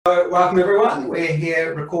welcome everyone. We're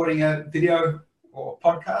here recording a video or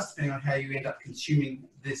podcast, depending on how you end up consuming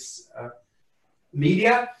this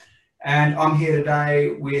media. And I'm here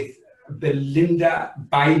today with Belinda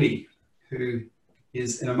Bailey, who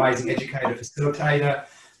is an amazing educator, facilitator,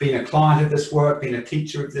 been a client of this work, been a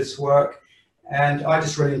teacher of this work. And I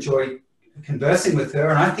just really enjoy conversing with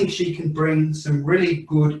her. And I think she can bring some really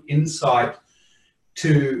good insight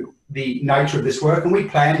to the nature of this work. And we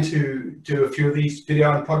plan to do a few of these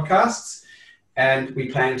video and podcasts, and we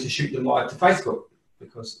plan to shoot them live to Facebook,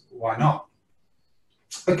 because why not?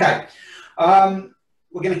 Okay,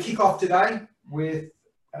 we're going to kick off today with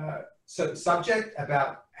a certain subject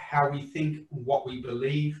about how we think, what we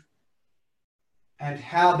believe, and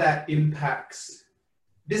how that impacts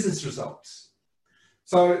business results.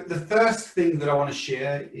 So the first thing that I want to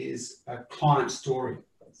share is a client story,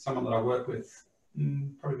 someone that I work with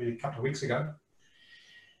probably a couple of weeks ago.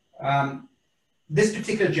 This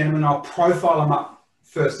particular gentleman, I'll profile him up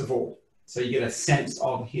first of all, so you get a sense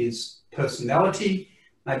of his personality,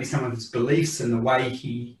 maybe some of his beliefs and the way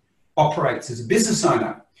he operates as a business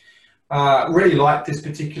owner. Really like this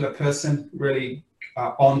particular person, really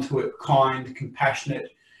onto it, kind,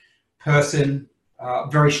 compassionate person,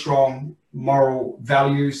 very strong moral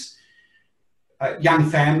values, young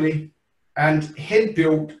family, and had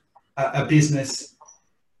built a business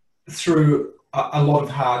through a lot of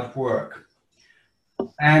hard work.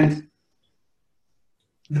 And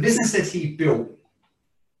the business that he built,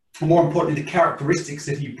 and more importantly, the characteristics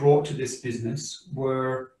that he brought to this business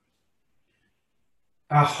were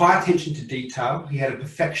a high attention to detail. He had a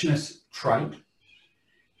perfectionist trait.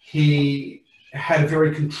 He had a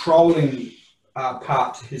very controlling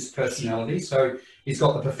part to his personality. So he's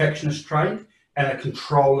got the perfectionist trait and a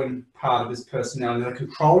controlling part of his personality. The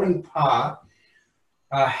controlling part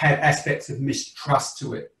had aspects of mistrust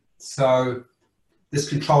to it. So this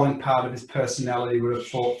controlling part of his personality would have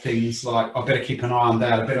thought things like, I better keep an eye on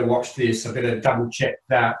that, I better watch this, I better double check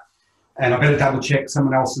that, and I better double check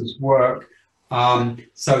someone else's work.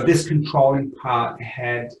 So this controlling part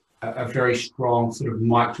had a very strong sort of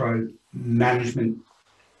micro-management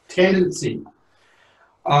tendency.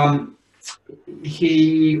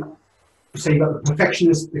 So you got the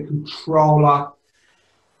perfectionist, the controller,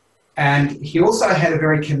 and he also had a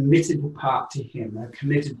very committed part to him, a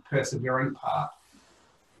committed, persevering part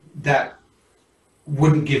that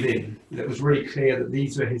wouldn't give in. That was really clear that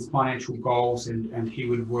these were his financial goals, and he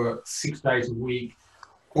would work 6 days a week,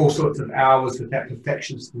 all sorts of hours with that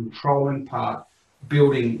perfectionist, controlling part,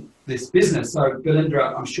 building this business. So Belinda,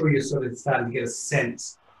 I'm sure you're sort of starting to get a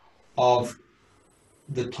sense of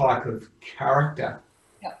the type of character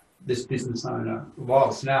this business owner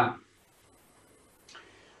was. Now,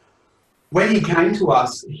 when he came to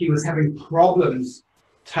us, he was having problems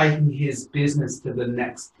taking his business to the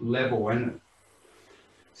next level. And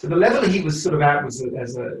so the level he was sort of at was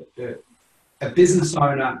as a business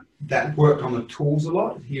owner that worked on the tools a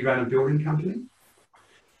lot. He ran a building company.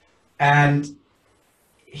 And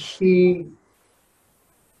he,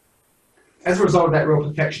 as a result of that real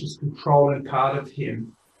perfectionist controlling part of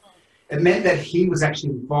him, it meant that he was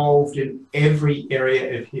actually involved in every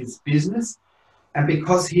area of his business. And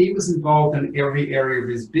because he was involved in every area of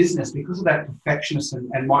his business, because of that perfectionist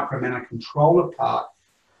and micromanagement controller part,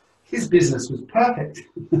 his business was perfect,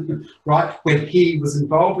 right? When he was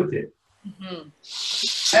involved with it. Mm-hmm.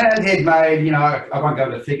 And he'd made, I won't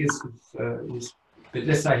go into figures, but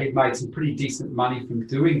let's say he'd made some pretty decent money from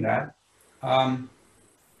doing that.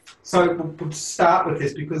 So we'll start with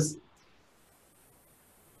this, because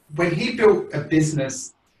when he built a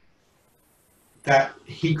business that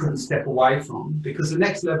he couldn't step away from, because the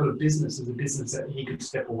next level of business is a business that he could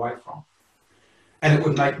step away from, and it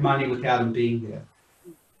would make money without him being there.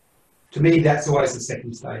 To me, that's always the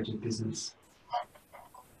second stage of business.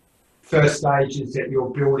 First stage is that you're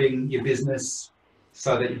building your business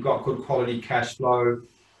so that you've got good quality cash flow,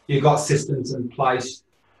 you've got systems in place,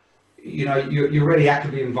 you're really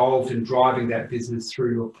actively involved in driving that business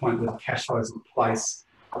through to a point where the cash flow is in place,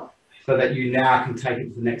 so that you now can take it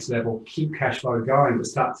to the next level, keep cash flow going, but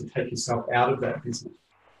start to take yourself out of that business.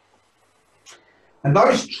 And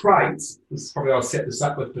those traits, this is probably I'll set this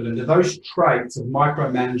up with Belinda, those traits of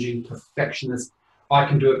micromanaging, perfectionist, I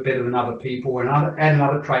can do it better than other people, and add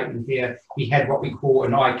another trait in here, he had what we call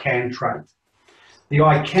an I can trait. The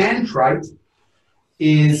I can trait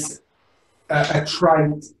is a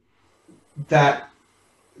trait that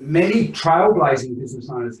many trailblazing business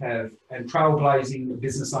owners have, and trailblazing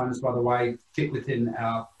business owners, by the way, fit within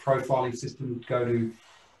our profiling system. Go to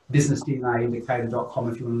businessdnaindicator.com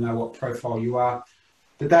if you want to know what profile you are.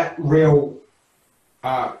 But that real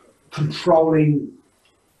controlling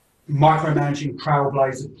micromanaging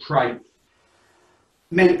trailblazer trait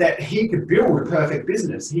meant that he could build a perfect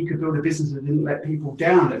business. He could build a business that didn't let people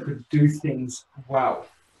down, that could do things well.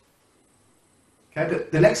 Okay,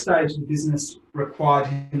 but the next stage of the business required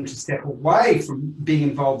him to step away from being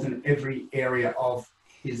involved in every area of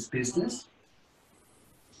his business.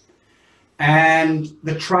 And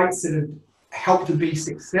the traits that had helped him be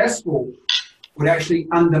successful would actually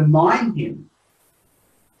undermine him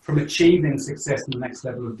from achieving success in the next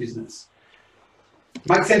level of business.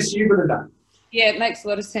 Make sense to you, Belinda? Yeah, it makes a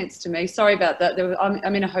lot of sense to me. Sorry about that.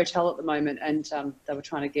 I'm in a hotel at the moment, and they were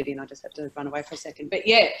trying to get in. I just had to run away for a second. But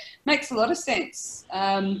yeah, makes a lot of sense.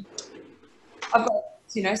 I've got,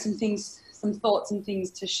 some thoughts and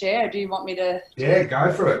things to share. Do you want me to? Yeah,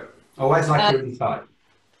 go for it. Always like your insight.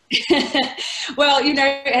 Well,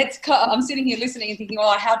 I'm sitting here listening and thinking,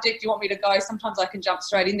 oh, how deep do you want me to go? Sometimes I can jump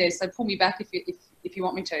straight in there, so pull me back if you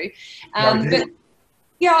want me to. But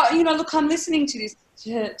yeah, look, I'm listening to this.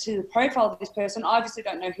 To the profile of this person. I obviously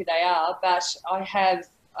don't know who they are, but I have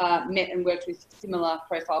met and worked with similar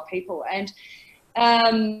profile people. And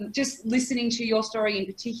just listening to your story in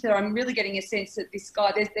particular, I'm really getting a sense that this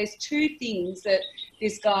guy, there's two things that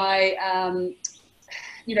this guy,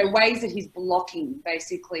 ways that he's blocking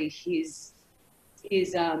basically his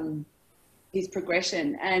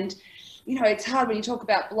progression. And it's hard when you talk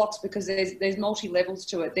about blocks because there's multi-levels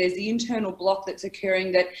to it. There's the internal block that's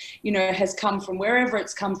occurring that, has come from wherever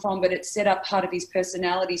it's come from, but it's set up part of his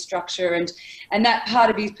personality structure. And that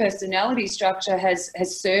part of his personality structure has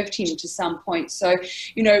served him to some point. So,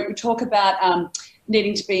 we talk about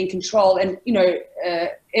needing to be in control and,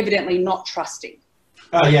 evidently not trusting.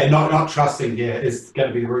 Oh yeah, not trusting, is going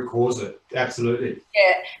to be the root cause of it. Absolutely.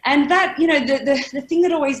 Yeah, and that, the thing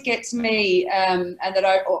that always gets me and that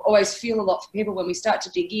I always feel a lot for people when we start to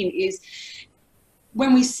dig in is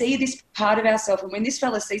when we see this part of ourselves, and when this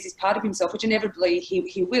fella sees this part of himself, which inevitably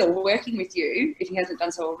he will, working with you, if he hasn't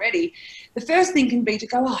done so already, the first thing can be to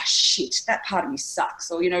go, oh shit, that part of me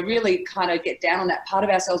sucks, or, really kind of get down on that part of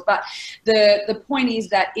ourselves. But the point is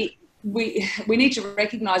that we need to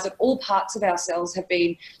recognise that all parts of ourselves have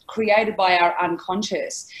been created by our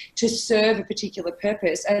unconscious to serve a particular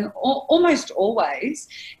purpose. And almost always,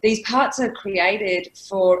 these parts are created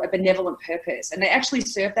for a benevolent purpose, and they actually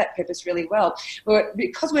serve that purpose really well.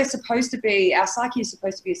 Because our psyche is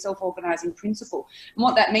supposed to be a self-organising principle. And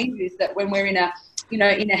what that means is that when we're in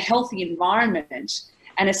a healthy environment,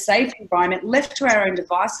 and a safe environment, left to our own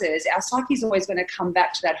devices, our psyche is always going to come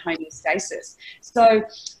back to that homeostasis. So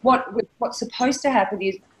what's supposed to happen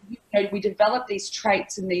is, we develop these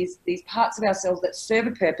traits and these parts of ourselves that serve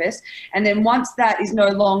a purpose, and then once that is no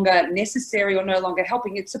longer necessary or no longer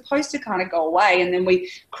helping, it's supposed to kind of go away, and then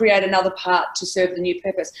we create another part to serve the new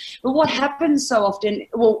purpose. But what happens so often,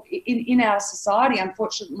 in our society,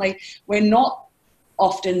 unfortunately, we're not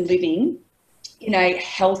often living in a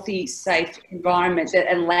healthy, safe environment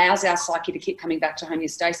that allows our psyche to keep coming back to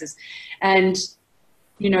homeostasis. And,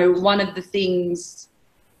 one of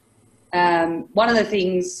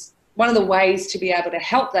the ways to be able to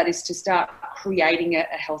help that is to start creating a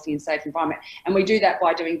healthy and safe environment. And we do that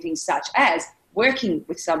by doing things such as working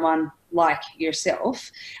with someone like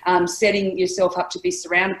yourself, setting yourself up to be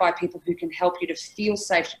surrounded by people who can help you to feel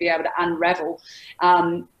safe, to be able to unravel.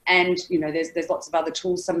 And, there's lots of other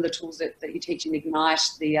tools. Some of the tools that you teach in Ignite,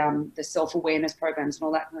 the self-awareness programs and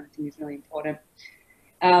all that kind of thing is really important.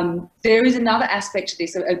 There is another aspect to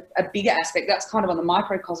this, a bigger aspect. That's kind of on the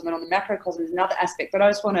microcosm, and on the macrocosm is another aspect. But I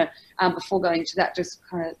just want to, before going into that, just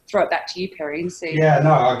kind of throw it back to you, Perry, and see. Yeah,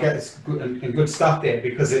 no, I get it's good and good stuff there,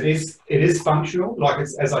 because it is functional. Like,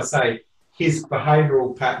 as I say, his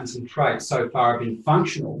behavioural patterns and traits so far have been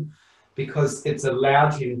functional, because it's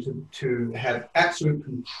allowed him to have absolute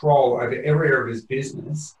control over every area of his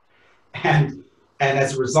business. And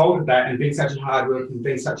as a result of that, and being such a hard worker and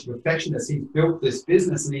being such a perfectionist, he's built this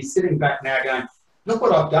business, and he's sitting back now going, look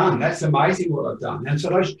what I've done. That's amazing what I've done. And so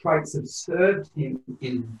those traits have served him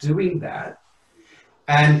in doing that.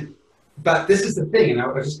 But this is the thing, and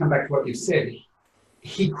I'll just come back to what you've said.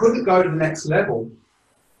 He couldn't go to the next level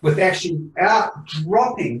without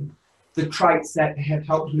dropping the traits that have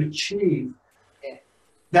helped him achieve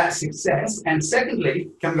that success. And secondly,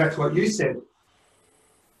 coming back to what you said,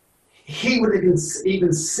 he would have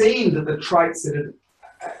even seen that the traits that had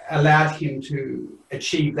allowed him to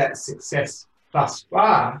achieve that success thus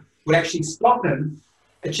far would actually stop him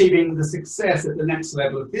achieving the success at the next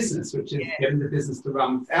level of business, which is getting the business to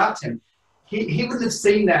run without him. He wouldn't have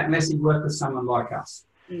seen that unless he worked with someone like us.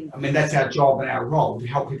 I mean, that's our job and our role, to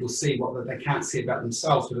help people see what they can't see about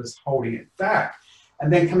themselves, but it's holding it back.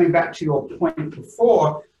 And then coming back to your point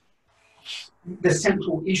before, the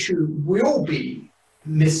central issue will be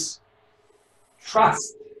mistrust.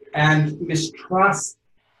 And mistrust,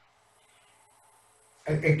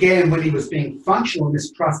 again, when he was being functional,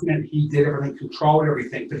 mistrust meant he did everything, controlled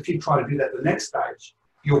everything. But if you try to do that at the next stage,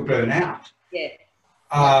 you'll burn out. Yeah.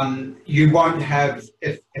 You won't have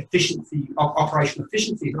efficiency, operational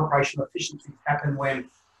efficiency. Operational efficiencies happen when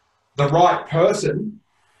the right person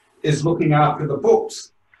is looking after the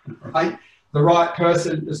books, right? The right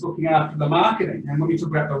person is looking after the marketing. And when we talk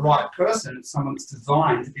about the right person, it's someone that's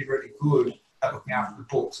designed to be really good at looking after the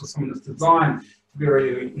books, or someone that's designed to be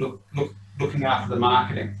really looking after the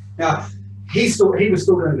marketing. Now, he was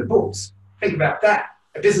still doing the books. Think about that.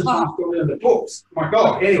 A businessman still doing the books. Oh my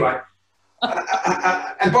God. Anyway,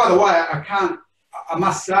 and by the way, I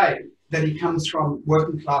must say that he comes from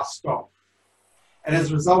working class stock. And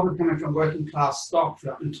as a result of coming from working class stock,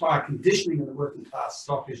 the entire conditioning of the working class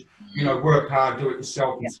stock is, work hard, do it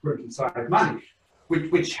yourself, and screw it and save money,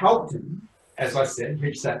 which helped him, as I said,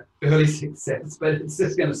 reach that early success, but it's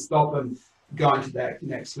just going to stop him going to that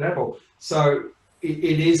next level. So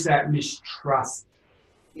it is that mistrust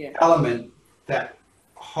element that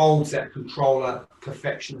holds that controller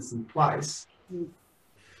perfectionist in place.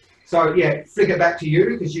 So, flick it back to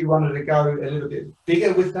you, because you wanted to go a little bit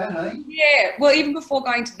bigger with that, eh? Yeah, well, even before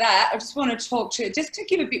going to that, I just want to talk to, just to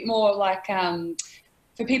give a bit more, like,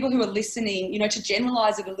 for people who are listening, to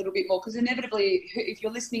generalize it a little bit more, because inevitably, if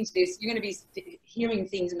you're listening to this, you're going to be hearing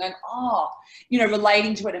things and going,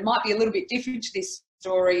 relating to it. It might be a little bit different to this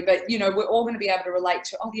story, but we're all going to be able to relate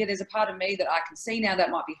to, there's a part of me that I can see now that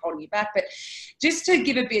might be holding you back. But just to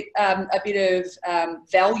give a bit of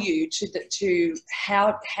value to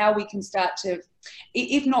how we can start to,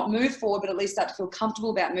 if not move forward, but at least start to feel comfortable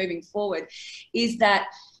about moving forward, is that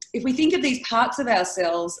if we think of these parts of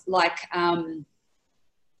ourselves like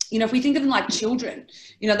if we think of them like children,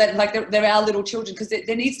 that like they're our little children, because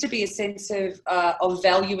there needs to be a sense of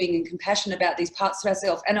valuing and compassion about these parts of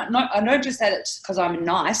ourselves. And I don't just say that because I'm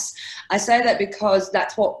nice. I say that because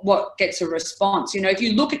that's what gets a response. If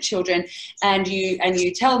you look at children and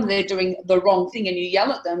you tell them they're doing the wrong thing and you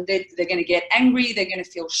yell at them, they're going to get angry, they're going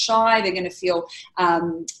to feel shy, they're going to feel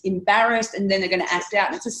embarrassed, and then they're going to act out.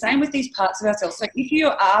 And it's the same with these parts of ourselves. So if you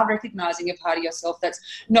are recognizing a part of yourself that's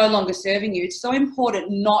no longer serving you, it's so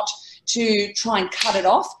important not to try and cut it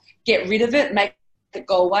off, get rid of it, make it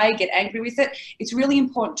go away, get angry with it. It's really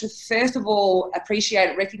important to, first of all, appreciate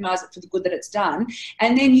it, recognize it for the good that it's done.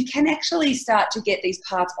 And then you can actually start to get these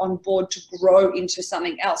parts on board to grow into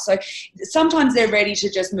something else. So sometimes they're ready to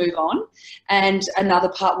just move on and another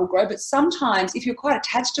part will grow. But sometimes, if you're quite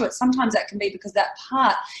attached to it, sometimes that can be because that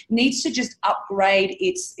part needs to just upgrade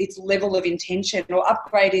its level of intention, or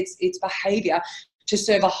upgrade its behavior to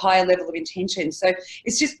serve a higher level of intention. So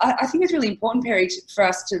it's just, I think it's really important, Perry, for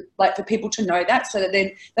us to, like, for people to know that, so that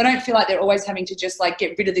then they don't feel like they're always having to just like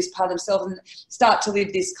get rid of this part of themselves and start to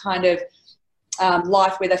live this kind of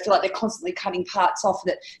life where they feel like they're constantly cutting parts off,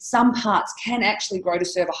 that some parts can actually grow to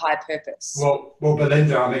serve a higher purpose. Well,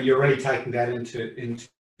 Belinda, I mean, you're already taking that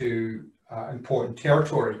into important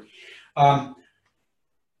territory.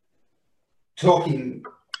 Talking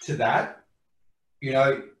to that,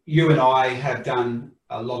 you and I have done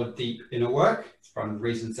a lot of deep inner work. It's one of the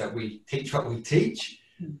reasons that we teach what we teach.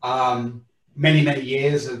 Many, many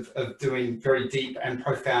years of doing very deep and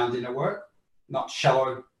profound inner work, not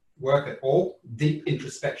shallow work at all, deep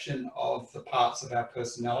introspection of the parts of our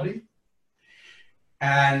personality.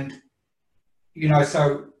 And,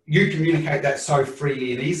 so you communicate that so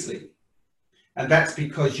freely and easily. And that's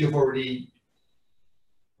because you've already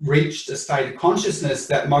reached a state of consciousness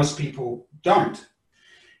that most people don't.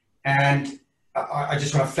 And I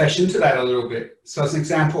just want to flesh into that a little bit. So as an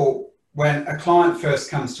example, when a client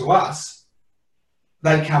first comes to us,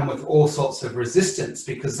 they come with all sorts of resistance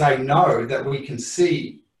because they know that we can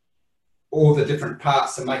see all the different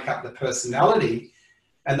parts that make up the personality,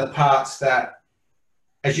 and the parts that,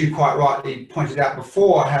 as you quite rightly pointed out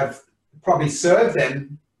before, have probably served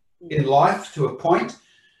them in life to a point,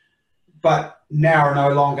 but now are no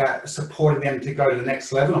longer supporting them to go to the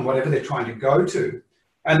next level and whatever they're trying to go to.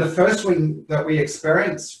 And the first thing that we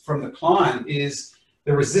experience from the client is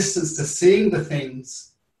the resistance to seeing the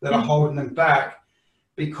things that are holding them back,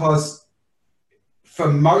 because for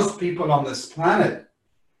most people on this planet,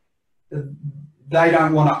 they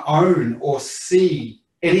don't want to own or see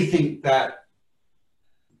anything that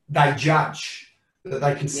they judge, that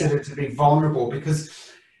they consider to be vulnerable,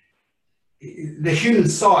 because the human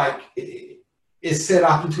psyche is set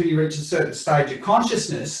up until you reach a certain stage of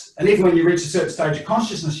consciousness. And even when you reach a certain stage of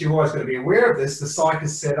consciousness, you've always got to be aware of this. The psyche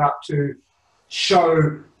is set up to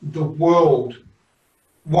show the world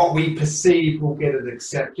what we perceive will get it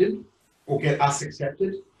accepted or get us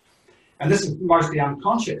accepted. And this is mostly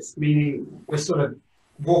unconscious, meaning we're sort of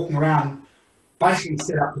walking around basically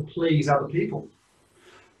set up to please other people.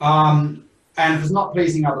 And if it's not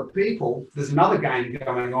pleasing other people, there's another game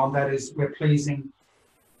going on, that is we're pleasing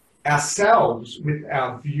ourselves with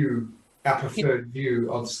our view, our preferred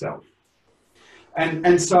view of self.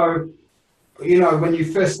 And so, you know, when you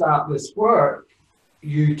first start this work,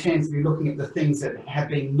 you tend to be looking at the things that have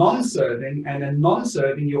been non-serving, and in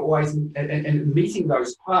non-serving, you're always, and meeting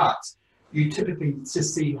those parts, you typically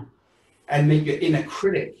just see and meet your inner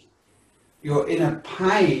critic, your inner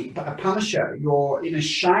pain, a punisher, your inner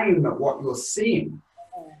shame at what you're seeing.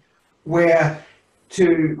 Where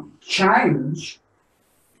to change,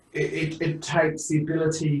 it takes the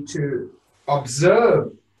ability to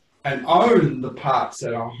observe and own the parts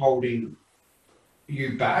that are holding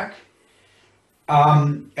you back.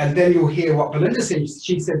 And then you'll hear what Belinda said.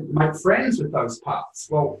 She said, make friends with those parts.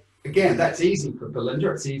 Well, again, that's easy for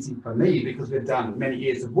Belinda. It's easy for me because we've done many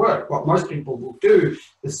years of work. What most people will do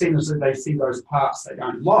as soon as they see those parts they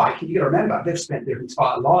don't like, and you've got to remember, they've spent their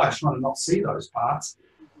entire lives trying to not see those parts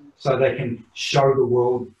so they can show the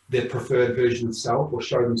world their preferred version of self, or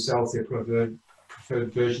show themselves their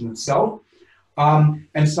preferred version of self.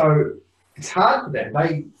 And so it's hard for them.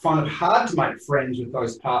 They find it hard to make friends with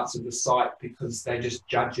those parts of the site because they just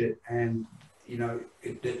judge it, and, you know,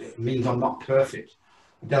 it means I'm not perfect.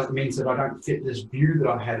 It doesn't mean that I don't fit this view that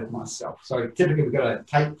I've had of myself. So typically we've got to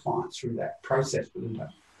take clients through that process,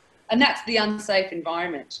 Belinda. And that's the unsafe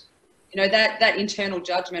environment. You know, that internal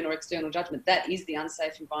judgment or external judgment, that is the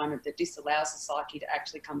unsafe environment that disallows the psyche to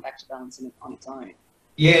actually come back to balance on its own.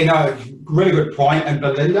 Yeah, no, really good point. And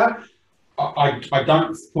Belinda, I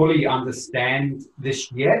don't fully understand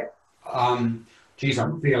this yet. Geez,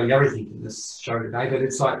 I'm feeling everything in this show today, but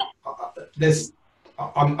it's like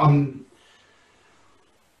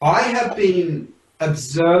I have been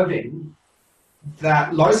observing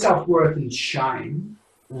that low self-worth and shame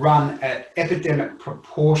run at epidemic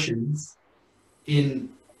proportions in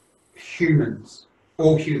humans,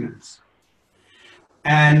 all humans.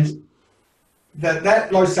 And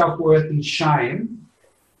that low self-worth and shame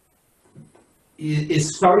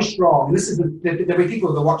is so strong. This is there'll be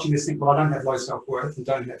people that are watching this think, well, I don't have low self-worth and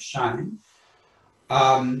don't have shame.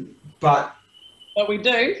 But we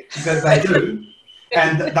do. But they do.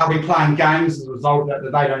 And they'll be playing games as a result that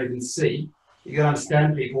they don't even see. You can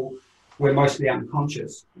understand people, we're mostly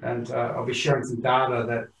unconscious. And I'll be sharing some data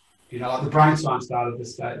that, you know, like the brain science data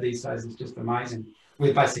these days is just amazing.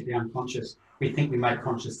 We're basically unconscious. We think we make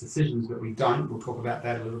conscious decisions, but we don't. We'll talk about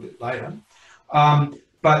that a little bit later.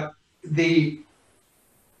 But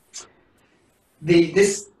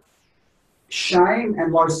this shame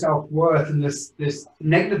and low self-worth and this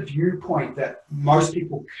negative viewpoint that most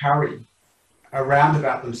people carry around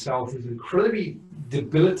about themselves is incredibly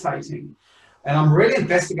debilitating. And I'm really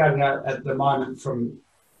investigating that at the moment from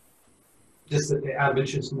just out of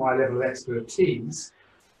interest in my level of expertise.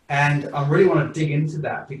 And I really want to dig into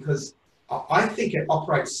that because I think it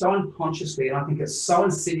operates so unconsciously, and I think it's so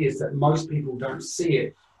insidious that most people don't see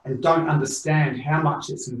it and don't understand how much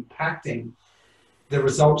it's impacting the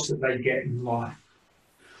results that they get in life.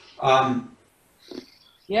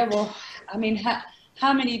 Yeah, well, I mean,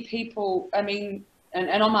 how many people, I mean,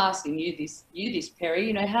 and I'm asking you this, Perry,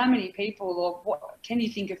 you know, how many people, or what can you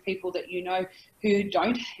think of people that you know who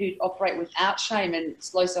operate without shame and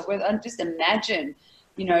low self-worth? And just imagine,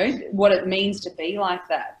 you know, what it means to be like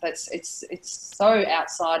that. It's so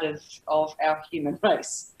outside of our human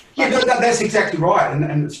race. Yeah, that's exactly right.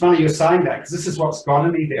 And it's funny you're saying that, because this is what's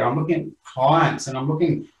gotten me there. I'm looking at clients and I'm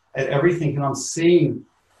looking at everything, and I'm seeing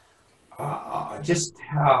just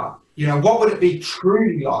how, you know, what would it be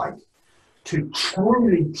truly like to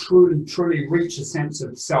truly reach a sense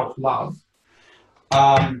of self-love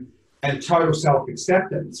and total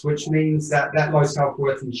self-acceptance, which means that low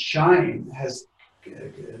self-worth and shame has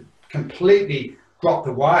completely dropped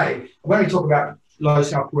away. When we talk about low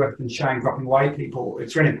self-worth and shame dropping away, people,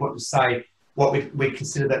 it's really important to say what we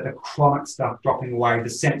consider that the chronic stuff dropping away, the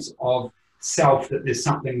sense of self, that there's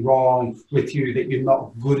something wrong with you, that you're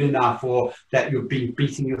not good enough, or that you've been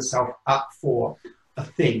beating yourself up for a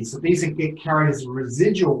thing. So these get carried as a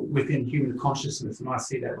residual within human consciousness, and I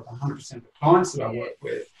see that with 100% of the clients that I work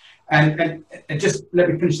with. And just let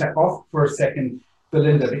me finish that off for a second,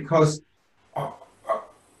 Belinda, because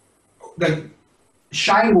the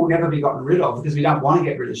shame will never be gotten rid of, because we don't want to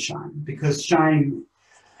get rid of shame, because shame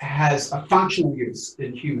has a functional use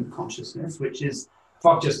in human consciousness, which is, if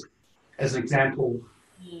I've just, as an example,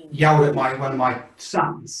 yelled at one of my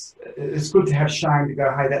sons. It's good to have shame to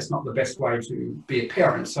go, hey, that's not the best way to be a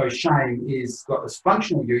parent. So shame is got this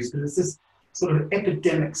functional use, but it's this sort of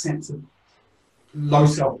epidemic sense of low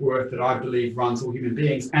self-worth that I believe runs all human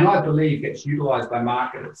beings, and I believe gets utilised by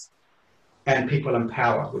marketers and people in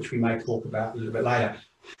power, which we may talk about a little bit later.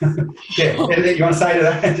 Yeah, anything you want to say to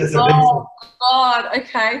that? Oh, God,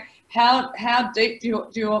 okay. How deep do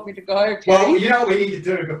you want me to go, Penny? Well, you know what we need to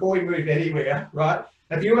do before we move anywhere, right?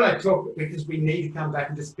 If you want to talk, because we need to come back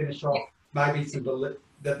and just finish off maybe some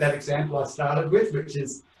that example I started with, which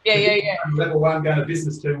is level 1 going to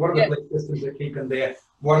business 2. What are the belief systems that keep him there?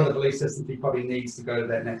 What are the belief systems he probably needs to go to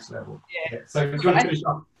that next level? Yeah. So do you want to finish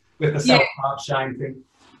off with the self-harm shame thing?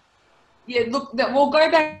 Yeah, look, we'll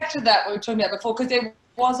go back to that we were talking about before, because there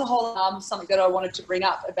was a whole something that I wanted to bring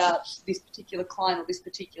up about this particular client or this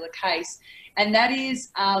particular case, and that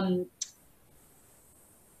is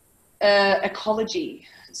ecology.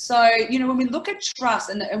 So, you know, when we look at trust,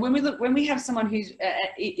 and when we have someone who's,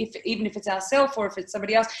 even if it's ourselves or if it's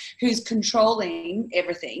somebody else who's controlling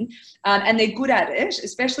everything, and they're good at it,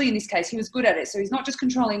 especially in this case, he was good at it. So he's not just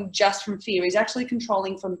controlling just from fear; he's actually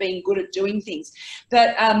controlling from being good at doing things.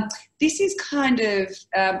 But this is kind of,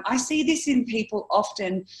 I see this in people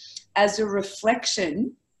often as a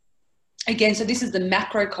reflection. Again, so this is the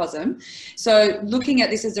macrocosm. So looking at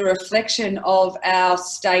this as a reflection of our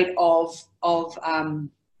state of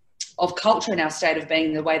culture and our state of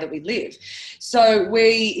being, the way that we live. So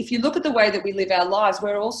if you look at the way that we live our lives,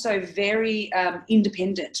 we're also very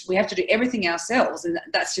independent. We have to do everything ourselves, and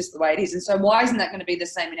that's just the way it is. And so why isn't that going to be the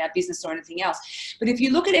same in our business or anything else? But if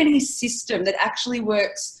you look at any system that actually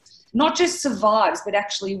works, not just survives, but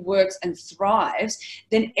actually works and thrives,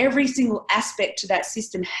 then every single aspect to that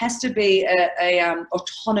system has to be a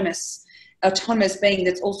autonomous being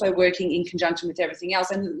that's also working in conjunction with everything else.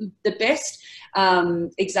 And the best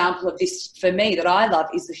example of this for me that I love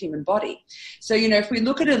is the human body. So, you know, if we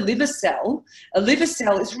look at a liver cell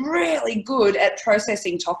is really good at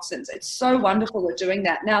processing toxins. It's so wonderful at doing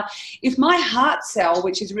that. Now, if my heart cell,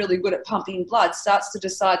 which is really good at pumping blood, starts to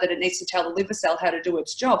decide that it needs to tell the liver cell how to do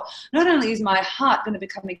its job, not only is my heart going to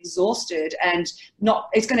become exhausted and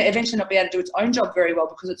it's going to eventually not be able to do its own job very well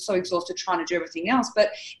because it's so exhausted trying to do everything else,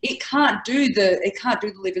 but it can't do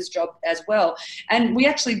the liver's job as well. And we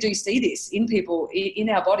actually do see this in people, in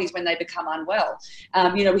our bodies, when they become unwell.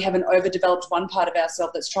 You know, we have an overdeveloped one part of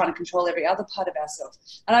ourselves that's trying to control every other part of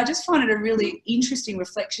ourselves. And I just find it a really interesting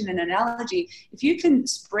reflection and analogy. If you can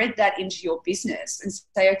spread that into your business and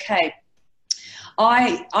say, okay,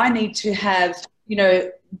 I need to have, you know,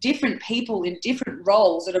 different people in different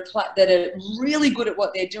roles that are really good at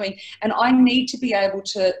what they're doing, and I need to be able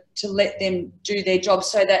to let them do their job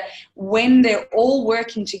so that when they're all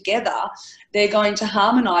working together, they're going to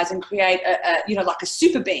harmonize and create like a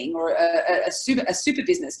super being or a super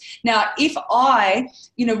business. Now, if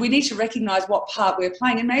we need to recognize what part we're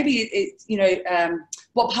playing, and maybe it's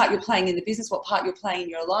what part you're playing in the business, what part you're playing in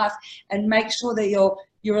your life, and make sure that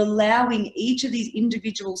you're allowing each of these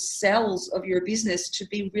individual cells of your business to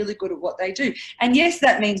be really good at what they do. And yes,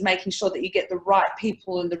 that means making sure that you get the right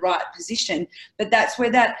people in the right position, but that's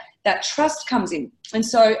where that trust comes in. And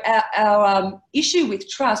so our issue with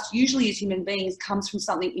trust, usually as human beings, comes from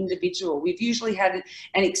something individual. We've usually had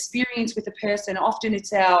an experience with a person. Often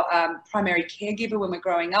it's our primary caregiver when we're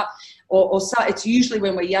growing up, or so it's usually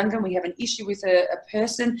when we're younger and we have an issue with a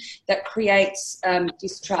person that creates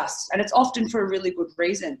distrust. And it's often for a really good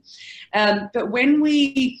reason. But when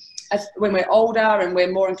we're older and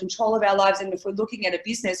we're more in control of our lives, and if we're looking at a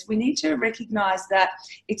business, we need to recognize that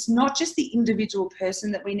it's not just the individual person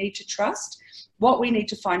that we need to trust. What we need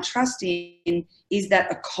to find trust in is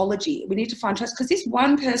that ecology. We need to find trust, because this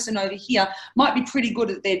one person over here might be pretty good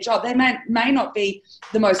at their job. They may not be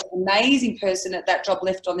the most amazing person at that job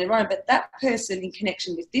left on their own, but that person in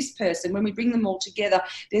connection with this person, when we bring them all together,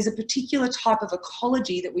 there's a particular type of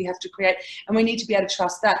ecology that we have to create, and we need to be able to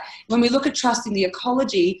trust that. When we look at trusting the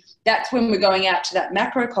ecology, that's when we're going out to that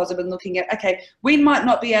macrocosm and looking at, okay, we might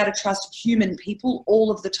not be able to trust human people all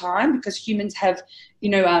of the time, because humans have,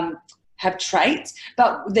 have traits,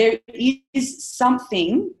 but there is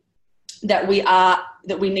something that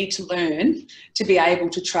we need to learn to be able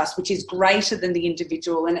to trust, which is greater than the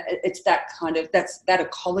individual, and it's that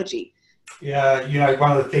ecology. Yeah,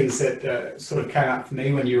 one of the things that sort of came up for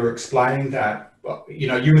me when you were explaining that,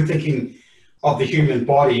 you were thinking of the human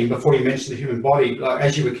body, and before you mentioned the human body, like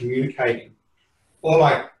as you were communicating, all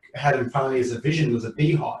I had in front of me as a vision was a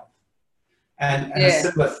beehive. And a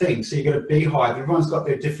similar thing. So you've got a beehive. Everyone's got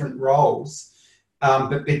their different roles,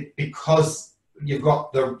 but because you've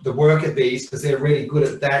got the worker bees because they're really good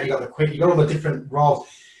at that. You've got all the different roles.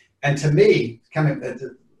 And to me, coming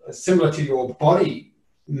similar to your body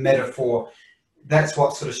metaphor, that's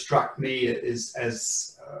what sort of struck me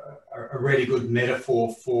as a really good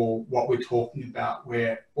metaphor for what we're talking about,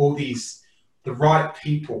 where all the right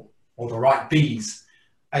people or the right bees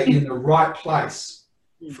are in the right place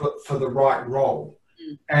for the right role.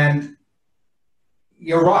 And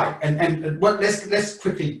you're right. And let's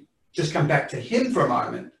quickly just come back to him for a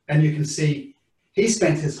moment, and you can see he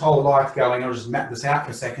spent his whole life going, I'll just map this out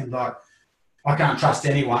for a second, like, I can't trust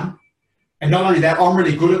anyone. And not only that, I'm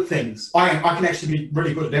really good at things. I can actually be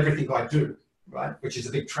really good at everything I do, right? Which is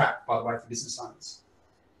a big trap, by the way, for business owners.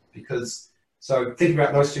 So think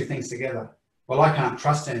about those two things together. Well, I can't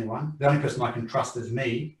trust anyone. The only person I can trust is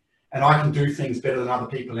me. And I can do things better than other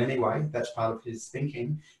people anyway. That's part of his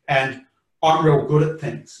thinking. And I'm real good at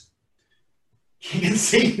things. You can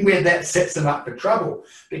see where that sets him up for trouble,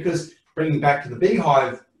 because bringing back to the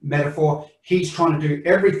beehive metaphor, he's trying to do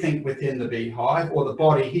everything within the beehive or the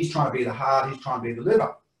body. He's trying to be the heart, he's trying to be the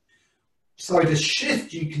liver. So to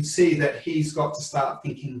shift, you can see that he's got to start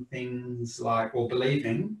thinking things like, or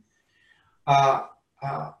believing, I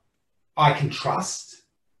can trust.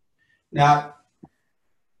 Now,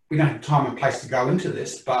 we don't have time and place to go into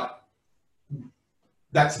this, but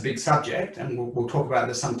that's a big subject, and we'll talk about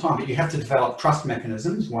this sometime. But you have to develop trust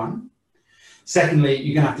mechanisms, one. Secondly,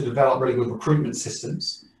 you're going to have to develop really good recruitment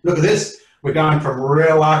systems. Look at this. We're going from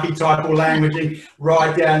real archetypal languaging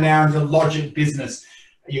right down now into logic business.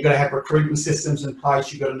 You've got to have recruitment systems in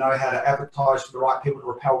place. You've got to know how to advertise for the right people to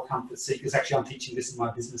repel comfort seekers. Actually, I'm teaching this in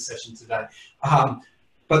my business session today.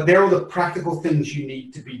 But they're all the practical things you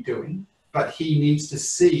need to be doing. But he needs to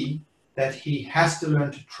see that he has to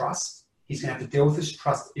learn to trust. He's going to have to deal with his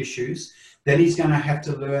trust issues. Then he's going to have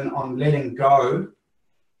to learn on letting go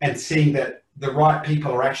and seeing that the right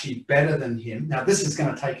people are actually better than him. Now, this is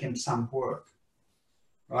going to take him some work,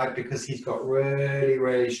 right? Because he's got really,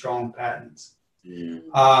 really strong patterns.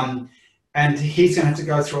 And he's going to have to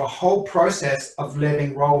go through a whole process of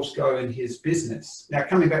letting roles go in his business. Now,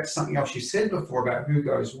 coming back to something else you said before about who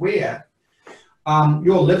goes where,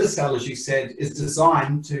 your liver cell, as you said, is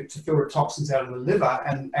designed to filter toxins out of the liver,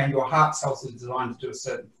 and your heart cells are designed to do a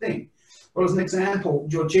certain thing. Well, as an example,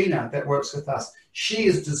 Georgina, that works with us, she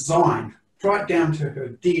is designed right down to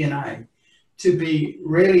her DNA to be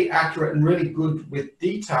really accurate and really good with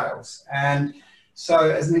details. And so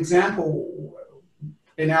as an example,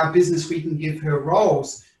 in our business, we can give her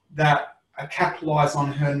roles that capitalize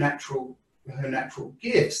on her natural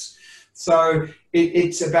gifts. So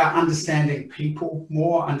it's about understanding people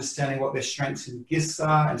more, understanding what their strengths and gifts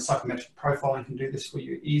are, and psychometric profiling can do this for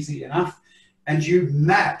you easy enough. And you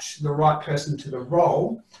match the right person to the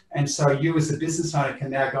role. And so you as a business owner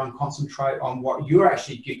can now go and concentrate on what you're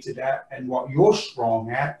actually gifted at and what you're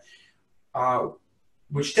strong at,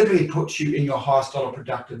 which typically puts you in your highest dollar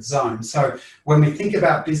productive zone. So when we think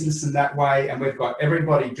about business in that way, and we've got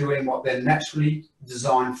everybody doing what they're naturally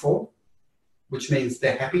designed for, which means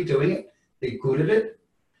they're happy doing it, they're good at it,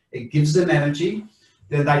 it gives them energy,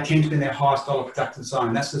 then they tend to be in their highest dollar productive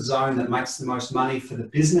zone. That's the zone that makes the most money for the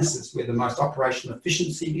business. It's where the most operational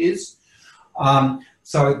efficiency is.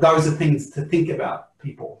 So those are things to think about,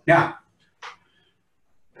 people. Now,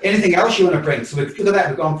 anything else you want to bring? So look at that,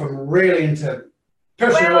 we've gone from really into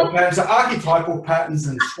personal patterns, so archetypal patterns,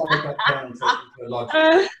 and straight back down into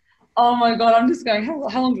logic. Oh my God, I'm just going,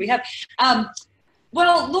 how long do we have?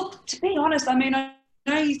 Well, look, to be honest, I mean, I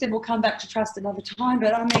know you said we'll come back to trust another time,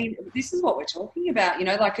 but I mean, this is what we're talking about, you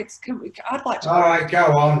know, like I'd like to... All right,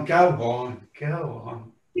 go on.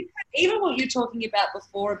 Even what you're talking about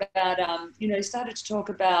before about, you know, started to talk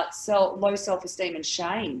about low self-esteem and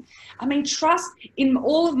shame. I mean, trust, in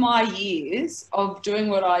all of my years of doing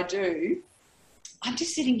what I do, I'm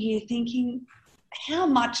just sitting here thinking how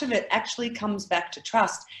much of it actually comes back to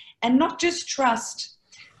trust, and not just trust.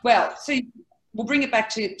 Well, so we'll bring it back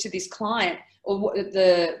to this client or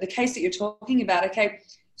the case that you're talking about. Okay,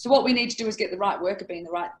 so what we need to do is get the right worker be in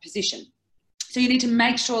the right position. So you need to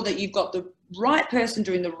make sure that you've got the right person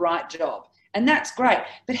doing the right job, and that's great.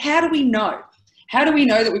 But how do we know? How do we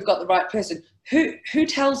know that we've got the right person? Who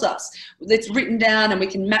tells us? It's written down and we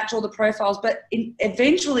can match all the profiles, but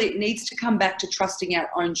eventually it needs to come back to trusting our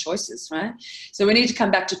own choices, right? So we need to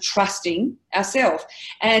come back to trusting ourselves.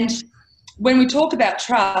 And when we talk about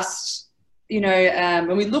trust, you know,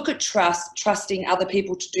 when we look at trusting other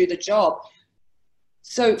people to do the job,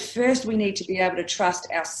 so first we need to be able to trust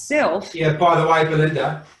ourselves. Yeah, by the way,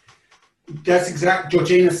 Belinda, that's exact.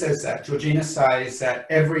 Georgina says that. Georgina says that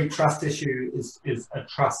every trust issue is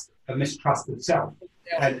a mistrust of self.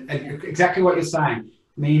 And exactly what you're saying,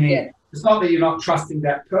 meaning it's not that you're not trusting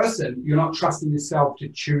that person, you're not trusting yourself to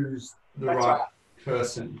choose the right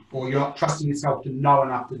person, or you're not trusting yourself to know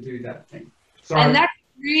enough to do that thing. So, and that's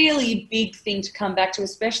a really big thing to come back to,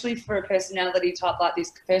 especially for a personality type like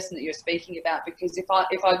this person that you're speaking about, because if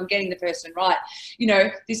I'm getting the person right, you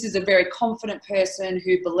know, this is a very confident person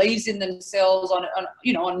who believes in themselves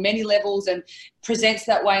on many levels and presents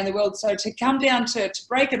that way in the world. So to come down to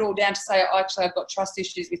break it all down to say, oh, actually, I've got trust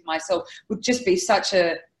issues with myself would just be such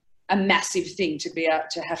a massive thing to be able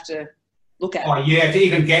to have to look at. Oh yeah, to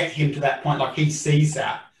even get him to that point, like he sees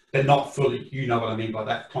that, but not fully. You know what I mean by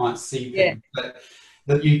that. Clients see things,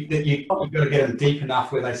 but you've got to get them deep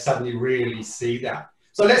enough where they suddenly really see that.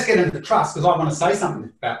 So let's get into trust, because I want to say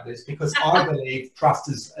something about this, because I believe trust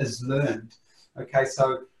is learned. Okay,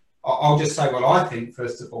 so I'll just say what I think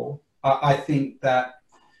first of all. I think that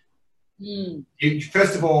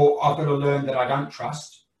first of all, I've got to learn that I don't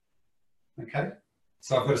trust. Okay,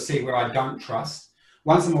 so I've got to see where I don't trust.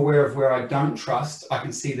 Once I'm aware of where I don't trust, I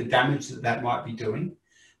can see the damage that might be doing.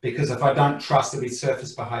 Because if I don't trust, there'll be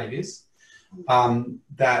surface behaviours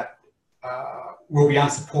that will be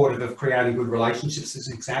unsupportive of creating good relationships, as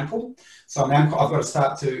an example. So I've got to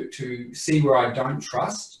start to see where I don't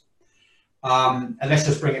trust. And let's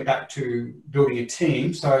just bring it back to building a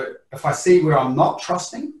team. So if I see where I'm not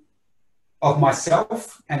trusting of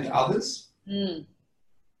myself and others,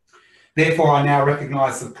 therefore I now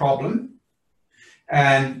recognise the problem.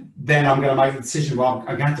 And then I'm going to make a decision, well,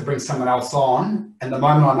 I'm going to bring someone else on. And the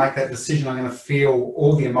moment I make that decision, I'm going to feel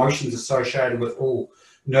all the emotions associated with all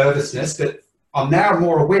nervousness. But I'm now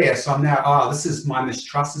more aware. So I'm now, this is my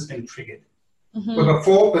mistrust has been triggered. But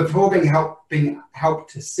before being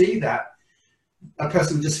helped to see that, a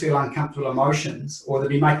person would just feel uncomfortable emotions, or they'd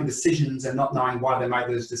be making decisions and not knowing why they made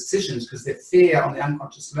those decisions, because their fear on the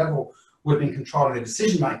unconscious level would have been controlling their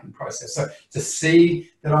decision-making process. So to see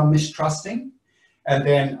that I'm mistrusting, and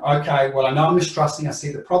then, okay, well, I know I'm mistrusting. I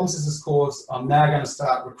see the problems this has caused. I'm now going to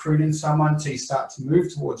start recruiting someone. So you start to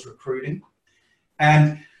move towards recruiting.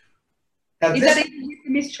 And is that even with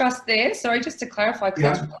the mistrust there? Sorry, just to clarify,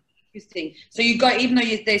 because that's interesting. So you go, even though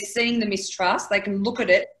they're seeing the mistrust, they can look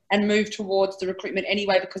at it and move towards the recruitment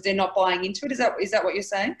anyway because they're not buying into it. Is that what you're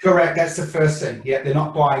saying? Correct. That's the first thing. Yeah, they're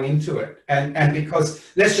not buying into it. And because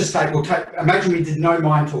let's just say, imagine we did no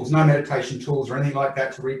mind tools, no meditation tools or anything like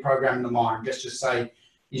that to reprogram the mind. Let's just say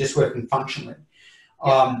you're just working functionally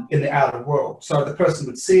in the outer world. So the person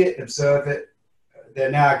would see it, observe it.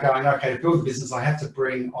 They're now going, okay, to build the business, I have to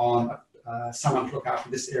bring on someone to look after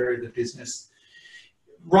this area of the business.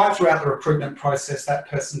 Right throughout the recruitment process, that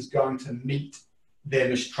person's going to meet their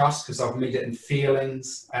mistrust because I've met it in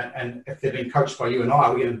feelings, and if they've been coached by you and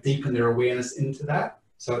I, we're going to deepen their awareness into that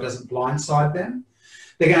so it doesn't blindside them.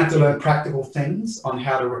 They're going to have to learn practical things on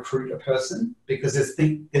how to recruit a person, because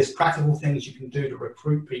there's practical things you can do to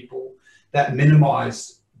recruit people that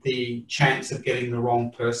minimize the chance of getting the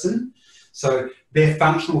wrong person. So they're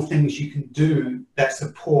functional things you can do that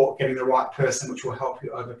support getting the right person, which will help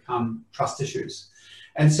you overcome trust issues.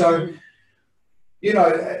 And so, you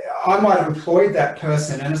know, I might have employed that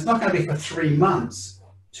person, and it's not going to be for 3 months,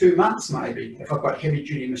 2 months maybe, if I've got heavy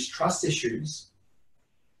duty mistrust issues,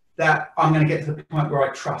 that I'm going to get to the point where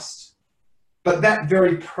I trust. But that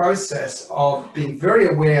very process of being very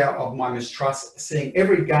aware of my mistrust, seeing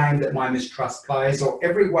every game that my mistrust plays, or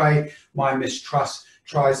every way my mistrust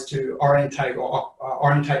tries to orientate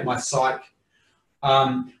my psyche,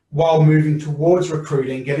 while moving towards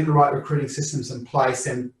recruiting, getting the right recruiting systems in place,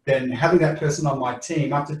 and then having that person on my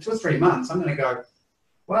team after 2 or 3 months, I'm going to go,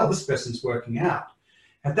 well, this person's working out.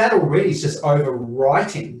 And that already is just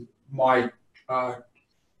overwriting my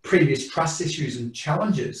previous trust issues and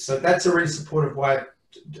challenges. So that's a really supportive way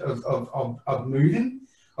of moving.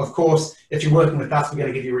 Of course, if you're working with us, we're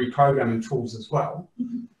going to give you reprogramming tools as well.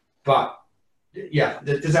 But yeah,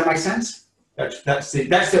 does that make sense? That's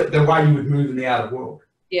the way you would move in the outer world.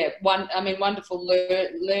 Yeah, wonderful.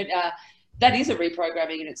 That is a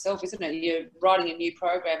reprogramming in itself, isn't it? You're writing a new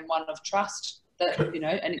program, one of trust, that, you know,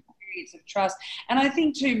 an experience of trust. And I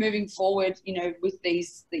think too, moving forward, you know, with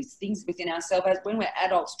these things within ourselves, as when we're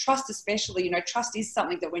adults, trust especially, you know, trust is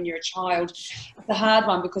something that when you're a child, it's a hard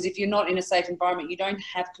one, because if you're not in a safe environment, you don't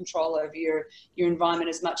have control over your environment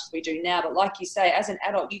as much as we do now. But like you say, as an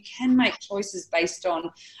adult, you can make choices based on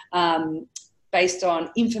based on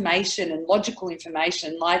information and logical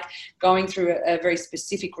information, like going through a very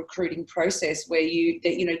specific recruiting process where you're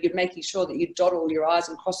making sure that you dot all your I's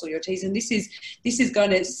and cross all your T's. And this is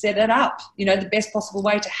going to set it up, the best possible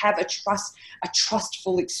way to have a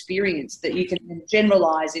trustful experience that you can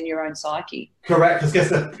generalize in your own psyche. Correct.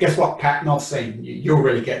 Because guess what, Pat, and I've seen, you'll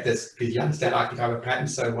really get this because you understand archetypal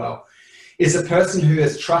patterns so well, is a person who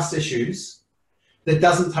has trust issues that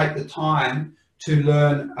doesn't take the time to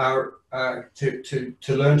learn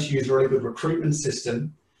to learn to use a really good recruitment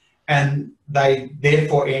system, and they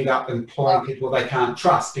therefore end up employing people they can't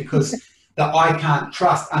trust, because the I can't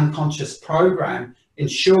trust unconscious program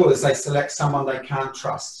ensures they select someone they can't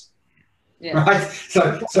trust. Yeah. Right?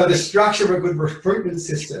 So the structure of a good recruitment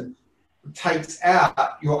system takes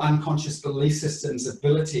out your unconscious belief system's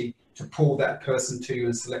ability to pull that person to you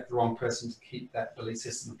and select the wrong person to keep that belief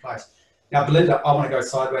system in place. Now, Belinda, I want to go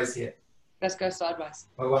sideways here. Let's go sideways.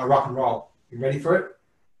 I want to rock and roll. You ready for it?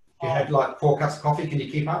 You had like 4 cups of coffee. Can you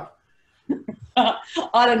keep up?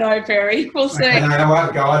 I don't know, Perry. We'll see. I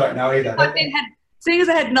don't know either. Seeing as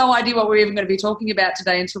I had no idea what we were even going to be talking about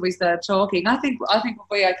today until we started talking, I think we'll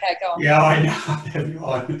be okay. Go on. Yeah, I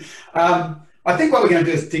know. I think what we're going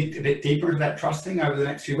to do is dig a bit deeper into that trusting over the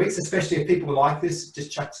next few weeks, especially if people like this.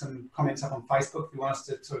 Just chuck some comments up on Facebook if you want us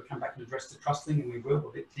to sort of come back and address the trusting, and we will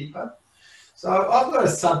a bit deeper. So I've got a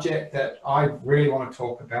subject that I really want to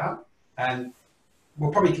talk about, and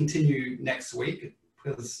we'll probably continue next week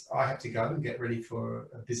because I have to go and get ready for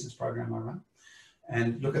a business program I run.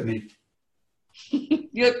 And look at me.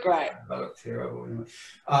 You look great. I look terrible.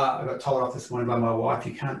 I got told off this morning by my wife,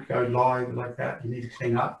 you can't go live like that. You need to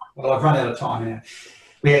clean up. Well, I've run out of time now.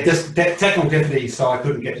 We had just technical difficulties, so I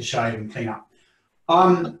couldn't get to shave and clean up.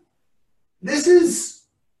 This is...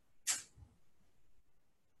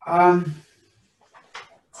 I'm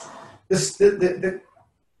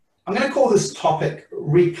going to call this topic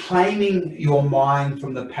reclaiming your mind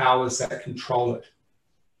from the powers that control it.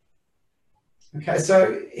 Okay,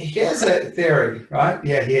 so here's a theory, right?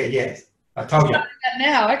 Yeah. I told you.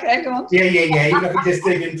 Now, okay, go on. Yeah. You have to just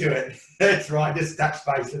dig into it. That's right, just touch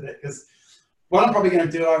base with it. Because what I'm probably going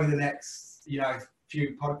to do over the next,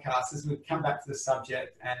 few podcasts is we'll come back to the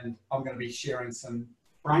subject, and I'm going to be sharing some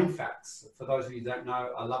brain facts. For those of you who don't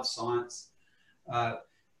know, I love science.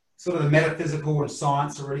 Sort of the metaphysical and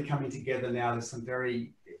science are really coming together now. There's some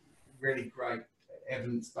really great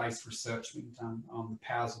evidence-based research being done on the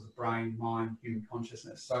powers of the brain, mind, human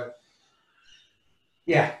consciousness. So,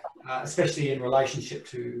 yeah, especially in relationship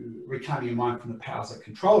to reclaiming your mind from the powers that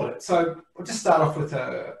control it. So I'll just start off with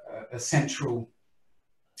a central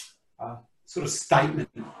sort of statement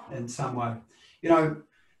in some way.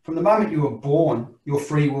 From the moment you were born, your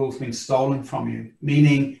free will has been stolen from you,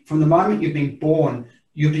 meaning from the moment you've been born,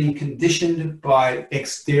 you've been conditioned by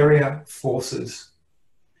exterior forces.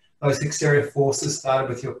 Those exterior forces started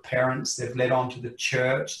with your parents. They've led on to the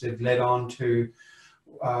church. They've led on to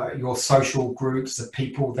your social groups, the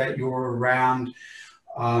people that you're around.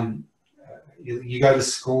 You go to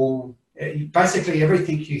school. Basically,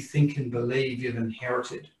 everything you think and believe you've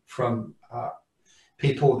inherited from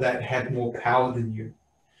people that had more power than you.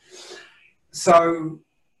 So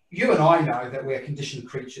you and I know that we're conditioned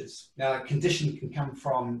creatures. Now, condition can come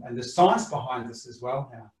from, and there's science behind this as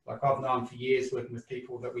well now. Like I've known for years working with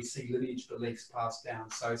people that we see lineage beliefs passed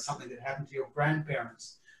down. So something that happened to your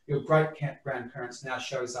grandparents, your great-grandparents now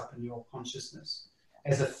shows up in your consciousness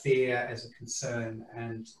as a fear, as a concern,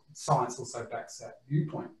 and science also backs that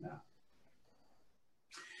viewpoint now.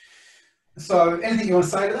 So anything you want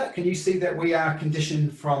to say to that? Can you see that we are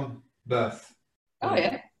conditioned from birth? Oh,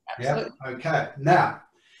 yeah, absolutely. Yeah? Okay, now,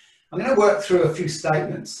 I'm going to work through a few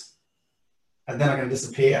statements, and then I'm going to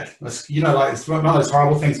disappear. It's one of those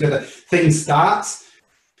horrible things where the thing starts,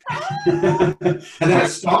 and then it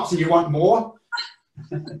stops, and you want more.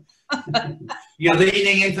 You're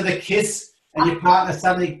leaning in for the kiss, and your partner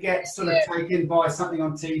suddenly gets sort of taken by something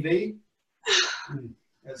on TV.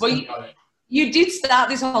 Well, you did start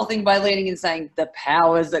this whole thing by leaning in saying the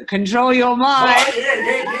powers that control your mind. Oh,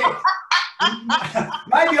 yeah.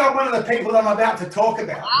 Maybe I'm one of the people that I'm about to talk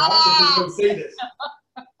about. Right? You can see this.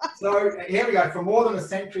 So here we go. For more than a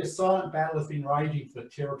century, a silent battle has been raging for the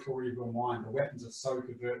territory of your mind. The weapons are so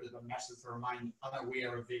covert that the masses remain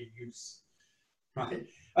unaware of their use. Right?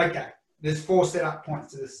 Okay. There's 4 set-up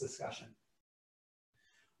points to this discussion.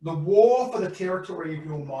 The war for the territory of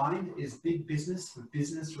your mind is big business for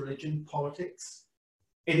business, religion, politics,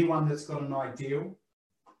 anyone that's got an ideal.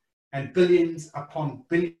 And billions upon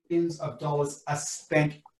billions of dollars are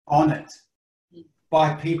spent on it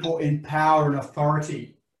by people in power and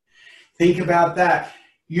authority. Think about that.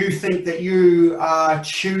 You think that you are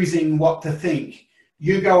choosing what to think.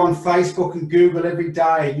 You go on Facebook and Google every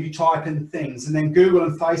day, you type in things, and then Google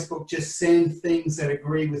and Facebook just send things that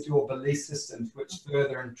agree with your belief systems, which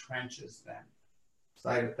further entrenches them.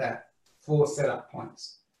 Stay with that. 4 setup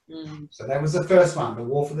points. So that was the first one. The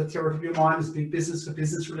war for the territory of your mind is big business for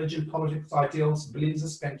business, religion, politics, ideals. Billions are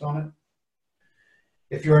spent on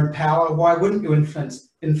it. If you're in power, why wouldn't you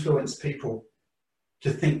influence people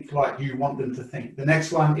to think like you want them to think? The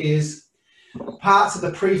next one is parts of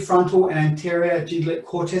the prefrontal and anterior ginglet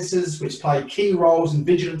cortexes, which play key roles in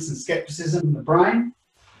vigilance and skepticism in the brain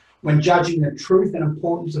when judging the truth and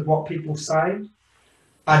importance of what people say,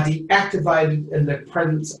 are deactivated in the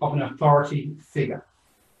presence of an authority figure.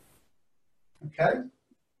 Okay?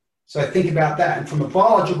 So think about that. And from a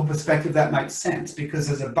biological perspective, that makes sense, because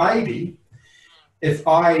as a baby, if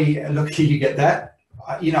I look here, you get that,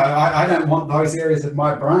 you know, I don't want those areas of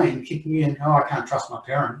my brain kicking in. Oh, I can't trust my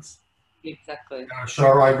parents. Exactly.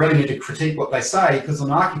 So I really need to critique what they say, because on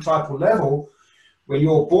an archetypal level, when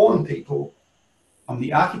you're born, people, on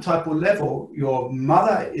the archetypal level, your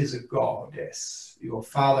mother is a goddess. Your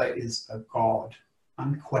father is a god,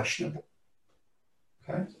 unquestionable.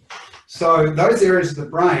 Okay? So those areas of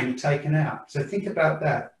the brain are taken out. So think about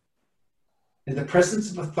that. In the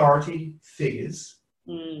presence of authority figures,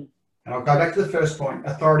 and I'll go back to the first point,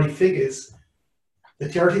 authority figures, the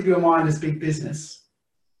territory of your mind is big business.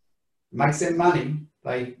 It makes them money.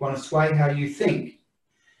 They want to sway how you think.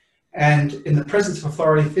 And in the presence of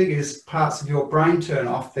authority figures, parts of your brain turn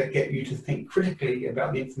off that get you to think critically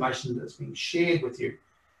about the information that's being shared with you.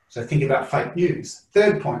 So think about fake news.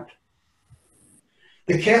 Third point,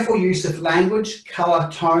 the careful use of language, colour,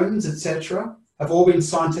 tones, etc. have all been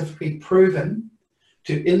scientifically proven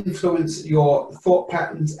to influence your thought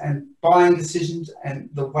patterns and buying decisions and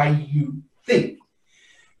the way you think.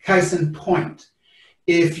 Case in point,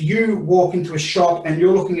 if you walk into a shop and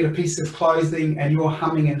you're looking at a piece of clothing and you're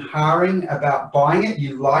humming and hawing about buying it,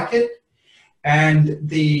 you like it, and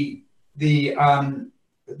the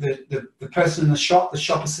person in the shop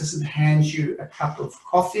assistant hands you a cup of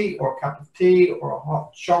coffee or a cup of tea or a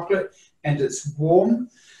hot chocolate and it's warm,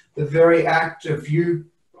 the very act of you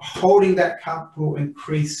holding that cup will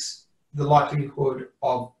increase the likelihood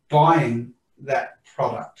of buying that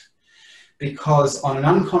product. Because on an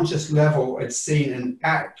unconscious level, it's seen an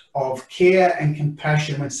act of care and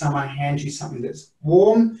compassion when someone hands you something that's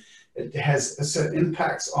warm. It has a certain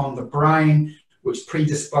impacts on the brain, which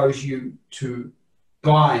predispose you to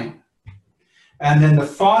buying. And then the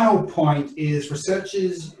final point is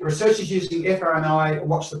researchers using fMRI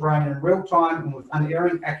watch the brain in real time and with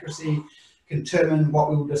unerring accuracy can determine what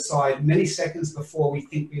we will decide many seconds before we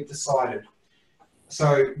think we've decided.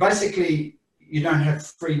 So basically, you don't have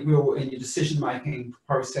free will in your decision-making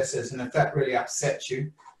processes, and if that really upsets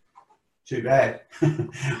you, too bad. go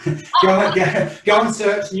and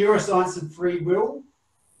search neuroscience and free will,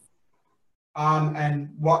 and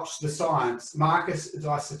watch the science. Marcus di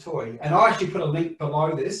Sartori. And I actually put a link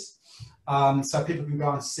below this so people can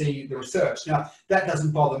go and see the research. Now, that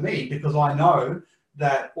doesn't bother me because I know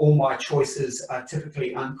that all my choices are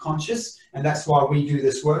typically unconscious, and that's why we do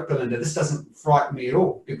this work, Belinda. This doesn't frighten me at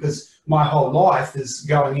all because my whole life is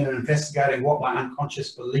going in and investigating what my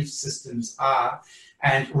unconscious belief systems are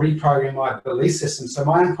and reprogramming my belief systems. So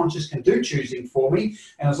my unconscious can do choosing for me,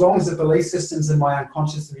 and as long as the belief systems in my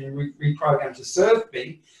unconscious have been reprogrammed to serve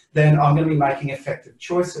me, then I'm going to be making effective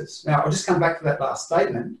choices. Now, I'll just come back to that last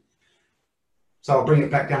statement. So I'll bring it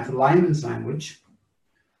back down to layman's language.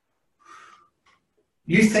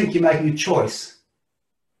 You think you're making a choice,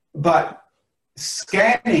 but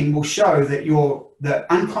scanning will show that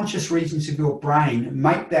the unconscious regions of your brain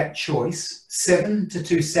make that choice 7 to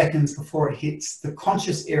 2 seconds before it hits the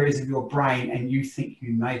conscious areas of your brain and you think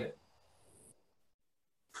you made it.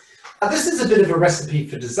 Now, this is a bit of a recipe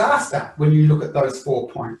for disaster when you look at those 4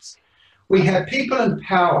 points. We have people in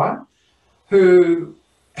power who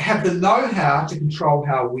have the know-how to control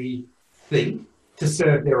how we think to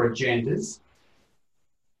serve their agendas,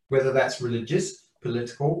 whether that's religious,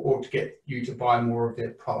 political, or to get you to buy more of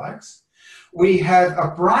their products. We have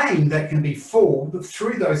a brain that can be fooled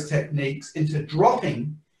through those techniques into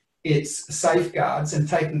dropping its safeguards and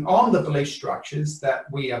taking on the belief structures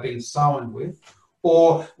that we are being sown with,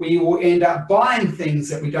 or we will end up buying things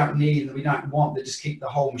that we don't need and we don't want that just keep the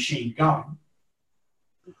whole machine going.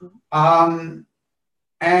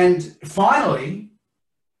 And finally,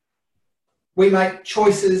 we make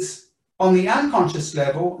choices on the unconscious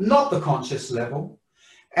level, not the conscious level.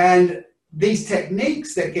 And these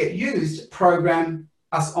techniques that get used program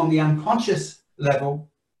us on the unconscious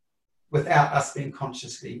level without us being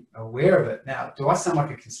consciously aware of it. Now, do I sound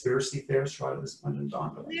like a conspiracy theorist right at this point in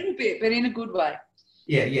time? A little bit, but in a good way.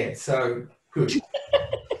 Yeah, so good.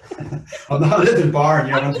 I'm not living in Byron,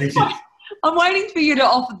 you know, I'm thinking. I'm waiting for you to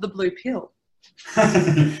offer the blue pill.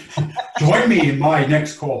 Join me in my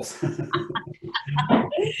next course.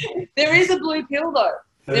 There is a blue pill, though.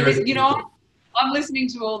 There is, you know, I'm listening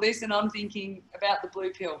to all this and I'm thinking about the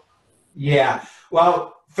blue pill. Yeah.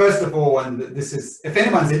 Well, first of all, and this is, if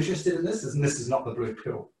anyone's interested in this, and this is not the blue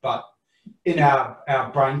pill, but in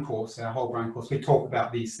our brain course, our whole brain course, we talk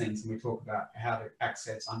about these things and we talk about how to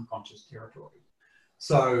access unconscious territory.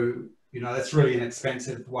 So, you know, that's really an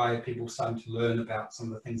expensive way of people starting to learn about some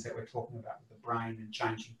of the things that we're talking about with the brain and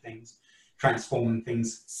changing things, transforming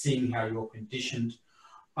things, seeing how you're conditioned.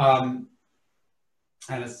 And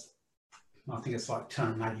it's, I think it's like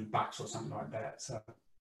 $280 or something like that. So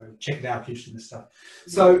check it out if you're interested in this stuff.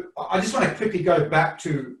 So I just want to quickly go back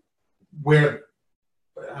to where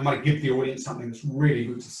I might give the audience something that's really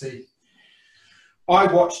good to see.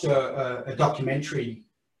 I watched a documentary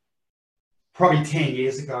probably 10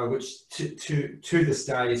 years ago, which to this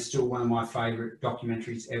day is still one of my favorite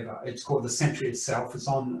documentaries ever. It's called The Century of Self. It's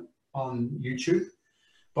on YouTube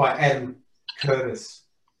by Adam Curtis,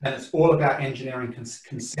 and it's all about engineering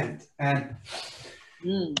consent. And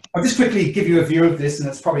I'll just quickly give you a view of this, and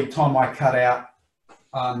it's probably time I cut out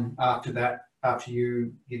after that, after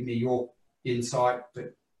you give me your insight.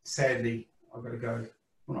 But sadly, I've got to go.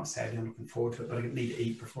 Well, not sadly, I'm looking forward to it, but I need to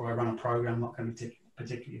eat before I run a program. I'm not going to be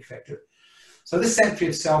particularly effective. So this Century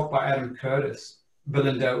of Self by Adam Curtis,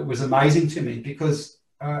 Belinda, was amazing to me because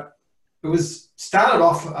it was started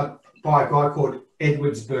off by a guy called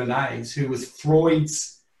Edwards Bernays, who was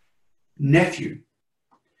Freud's nephew.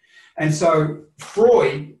 And so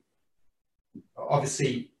Freud,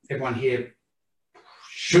 obviously everyone here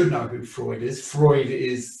should know who Freud is. Freud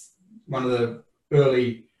is one of the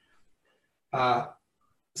early, I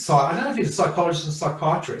don't know if he's a psychologist or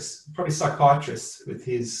psychiatrist, probably psychiatrist with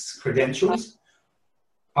his credentials.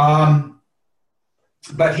 But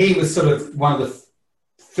he was sort of one of the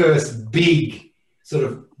first big sort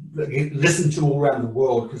of listened to all around the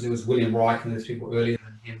world, because there was William Reich and there's people earlier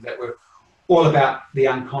than him that were all about the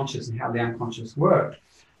unconscious and how the unconscious worked.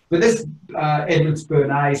 But this Edwards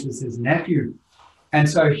Bernays was his nephew. And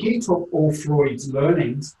so he took all Freud's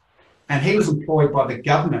learnings and he was employed by the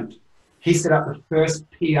government. He set up the first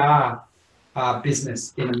PR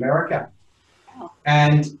business in America.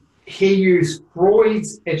 And he used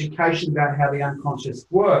Freud's education about how the unconscious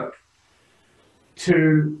worked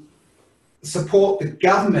to support the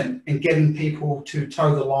government in getting people to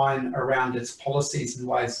toe the line around its policies and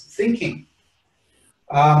ways of thinking.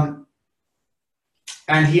 And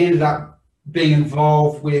he ended up being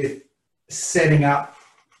involved with setting up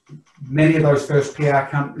many of those first PR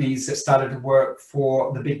companies that started to work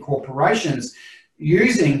for the big corporations,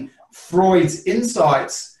 using Freud's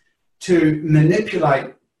insights to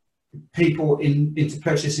manipulate people into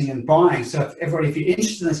purchasing and buying. So if you're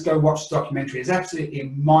interested in this, go watch the documentary. It's absolutely a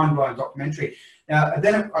mind-blowing documentary. Now,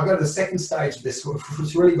 then I go to the second stage of this,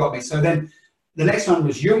 which really got me. So then the next one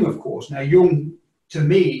was Jung, of course. Now, Jung, to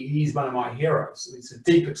me, he's one of my heroes. He's a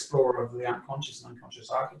deep explorer of the unconscious and unconscious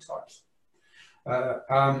archetypes.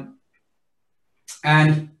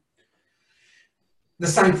 And the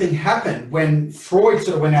same thing happened when Freud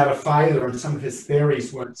sort of went out of favour and some of his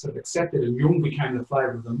theories weren't sort of accepted, and Jung became the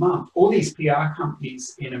flavour of the month. All these PR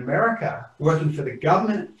companies in America, working for the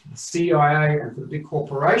government, for the CIA and for the big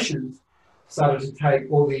corporations, started to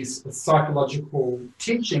take all these psychological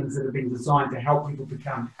teachings that have been designed to help people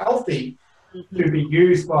become healthy to be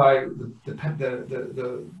used by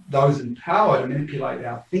those in power to manipulate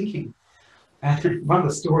our thinking. And one of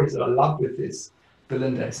the stories that I love with this,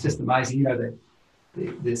 Belinda, it's just amazing. You know,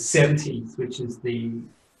 the 70s, which is the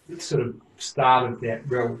sort of start of that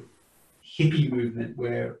real hippie movement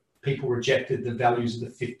where people rejected the values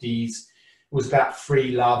of the 50s. It was about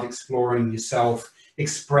free love, exploring yourself,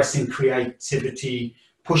 expressing creativity,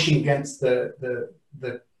 pushing against the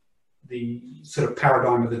sort of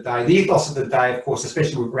paradigm of the day. The ethos of the day, of course,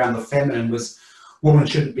 especially around the feminine, was woman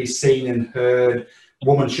shouldn't be seen and heard,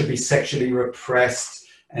 woman should be sexually repressed,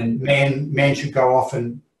 and men should go off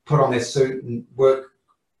and put on their suit and work,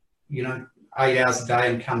 8 hours a day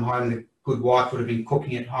and come home. The good wife would have been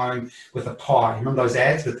cooking at home with a pie. Remember those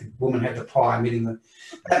ads with the woman had the pie meeting the...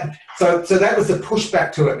 So that was the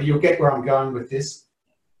pushback to it, but you'll get where I'm going with this.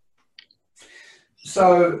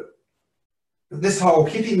 So this whole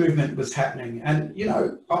hippie movement was happening, and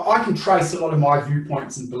I can trace a lot of my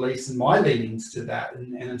viewpoints and beliefs and my leanings to that.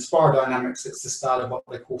 And in Inspire Dynamics, it's the start of what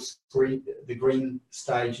they call the green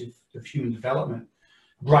stage of human development.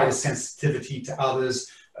 greater sensitivity to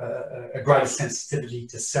others, a greater sensitivity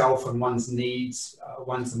to self and one's needs,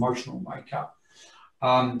 one's emotional makeup.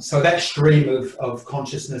 So that stream of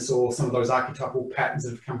consciousness, or some of those archetypal patterns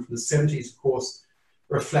that have come from the 70s, of course,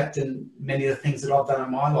 reflect in many of the things that I've done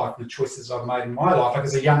in my life, the choices I've made in my life. Like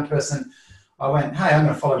as a young person, I went, hey, I'm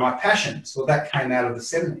going to follow my passions. Well, that came out of the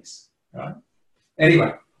 70s, right?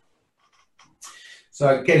 Anyway,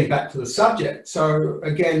 so getting back to the subject. So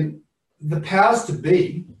again, the powers to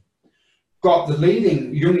be got the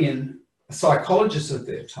leading Jungian psychologists of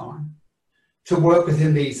their time to work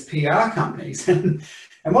within these PR companies. And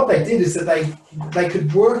what they did is that they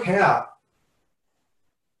could work out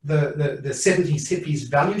the 70s hippies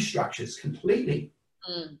value structures completely.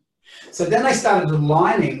 Mm. So then they started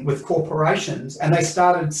aligning with corporations, and they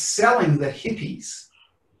started selling the hippies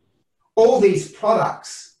all these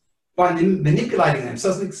products by manipulating them. So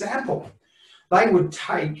as an example, they would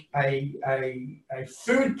take a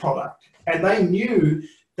food product, and they knew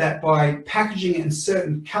that by packaging it in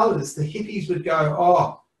certain colors, the hippies would go,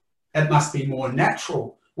 oh, it must be more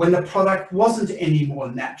natural, when the product wasn't any more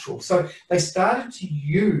natural. So they started to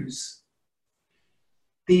use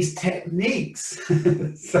these techniques.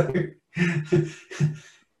 So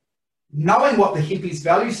knowing what the hippies'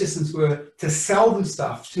 value systems were, to sell them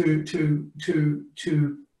stuff, to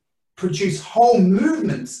produce whole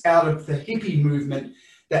movements out of the hippie movement,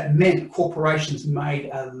 that meant corporations made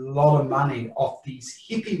a lot of money off these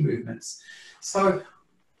hippie movements. So,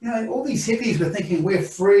 you know, all these hippies were thinking we're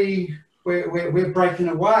free, we're breaking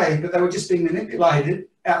away, but they were just being manipulated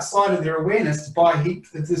outside of their awareness to buy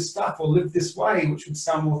heaps of this stuff or live this way, which would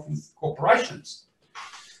sell more things to corporations.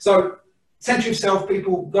 So, Century of Self,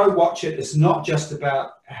 people, go watch it. It's not just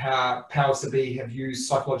about how powers to be have used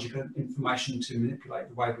psychological information to manipulate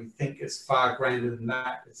the way we think. It's far grander than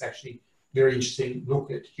that. It's actually very interesting look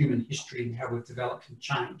at human history and how we've developed and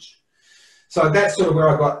changed. So that's sort of where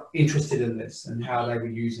I got interested in this and how they were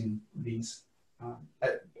using these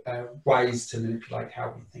ways to manipulate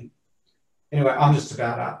how we think. Anyway, I'm just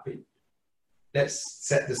about up. Let's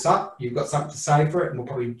set this up. You've got something to say for it, and we'll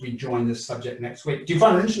probably rejoin this subject next week. Do you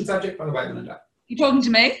find it an interesting subject, by the way, Melinda? You talking to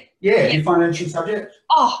me? Yeah, do you find it an interesting subject?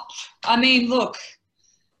 Oh, I mean, look,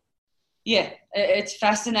 yeah, it's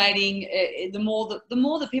fascinating. The more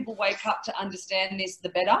that people wake up to understand this, the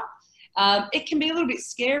better. It can be a little bit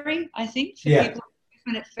scary, I think, for people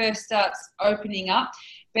when it first starts opening up.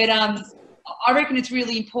 But I reckon it's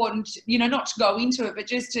really important, you know, not to go into it, but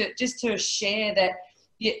just to share that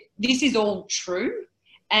this is all true,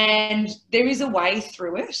 and there is a way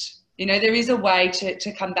through it. You know, there is a way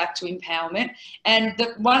to come back to empowerment. And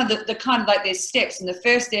one of the kind of like there's steps, and the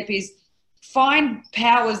first step is find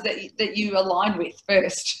powers that you align with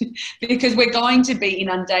first, because we're going to be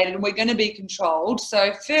inundated and we're going to be controlled.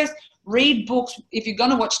 So first, read books. If you're going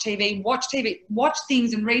to watch TV, watch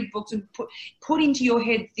things and read books, and put into your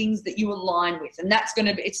head things that you align with. And that's going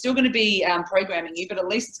to be, it's still going to be programming you, but at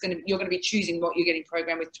least you're going to be choosing what you're getting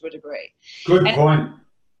programmed with to a degree. Good point.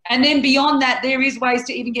 And then beyond that, there is ways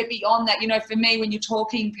to even get beyond that. You know, for me, when you're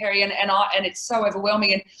talking, Perry, and it's so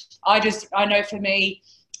overwhelming. And I know for me,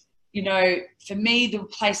 you know, the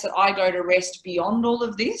place that I go to rest beyond all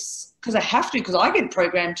of this, because I have to, because I get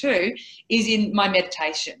programmed too, is in my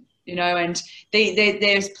meditation. You know, and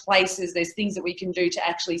there's places, there's things that we can do to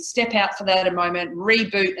actually step out for that a moment,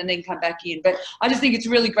 reboot, and then come back in. But I just think it's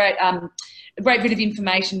really great, a great bit of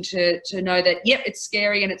information to know that, yep, it's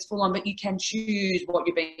scary and it's full on, but you can choose what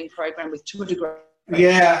you're being programmed with to a degree.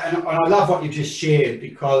 Yeah, and I love what you just shared,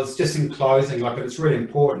 because just in closing, like, it's really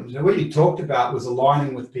important. So what you talked about was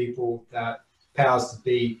aligning with people that powers to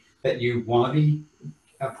be that you want to be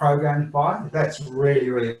programmed by. That's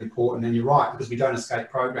really, really important. And you're right, because we don't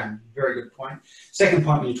escape programming. Very good point. Second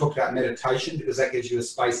point, when you talked about meditation, because that gives you a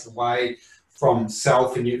space away from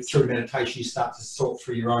self, and through meditation you start to sort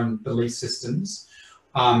through your own belief systems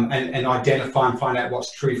and identify and find out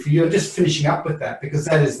what's true for you. And just finishing up with that, because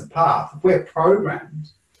that is the path. If we're programmed,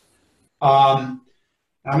 I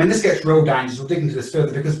mean, this gets real dangerous. We'll dig into this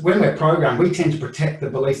further, because when we're programmed, we tend to protect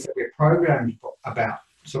the beliefs that we're programmed about.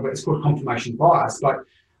 So it's called confirmation bias. Like,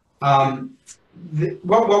 I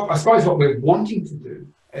suppose what we're wanting to do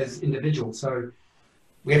as individuals, so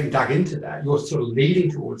we haven't dug into that. You're sort of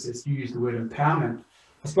leading towards this. You use the word empowerment.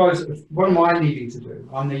 I suppose, what am I needing to do?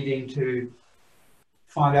 I'm needing to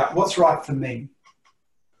find out what's right for me.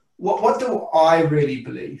 What do I really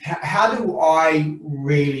believe? How do I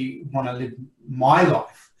really want to live my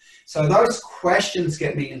life? So those questions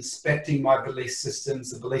get me inspecting my belief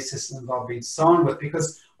systems, the belief systems I've been sown with,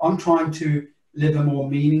 because I'm trying to live a more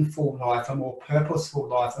meaningful life, a more purposeful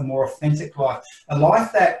life, a more authentic life, a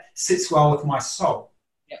life that sits well with my soul.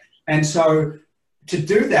 And so to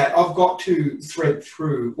do that, I've got to thread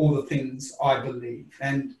through all the things I believe.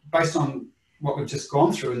 And based on what we've just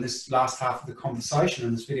gone through in this last half of the conversation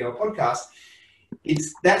in this video podcast,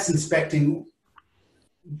 that's inspecting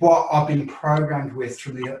what I've been programmed with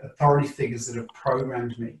from the authority figures that have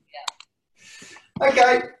programmed me. Yeah.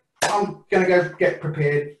 Okay, I'm going to go get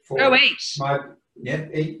prepared for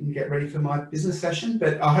eat and get ready for my business session.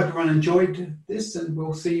 But I hope everyone enjoyed this, and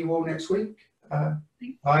we'll see you all next week.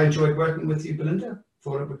 I enjoyed working with you, Belinda.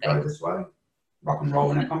 Thought it would go this way. Rock and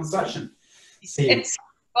roll in a conversation. See you.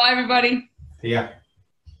 Bye, everybody. See ya.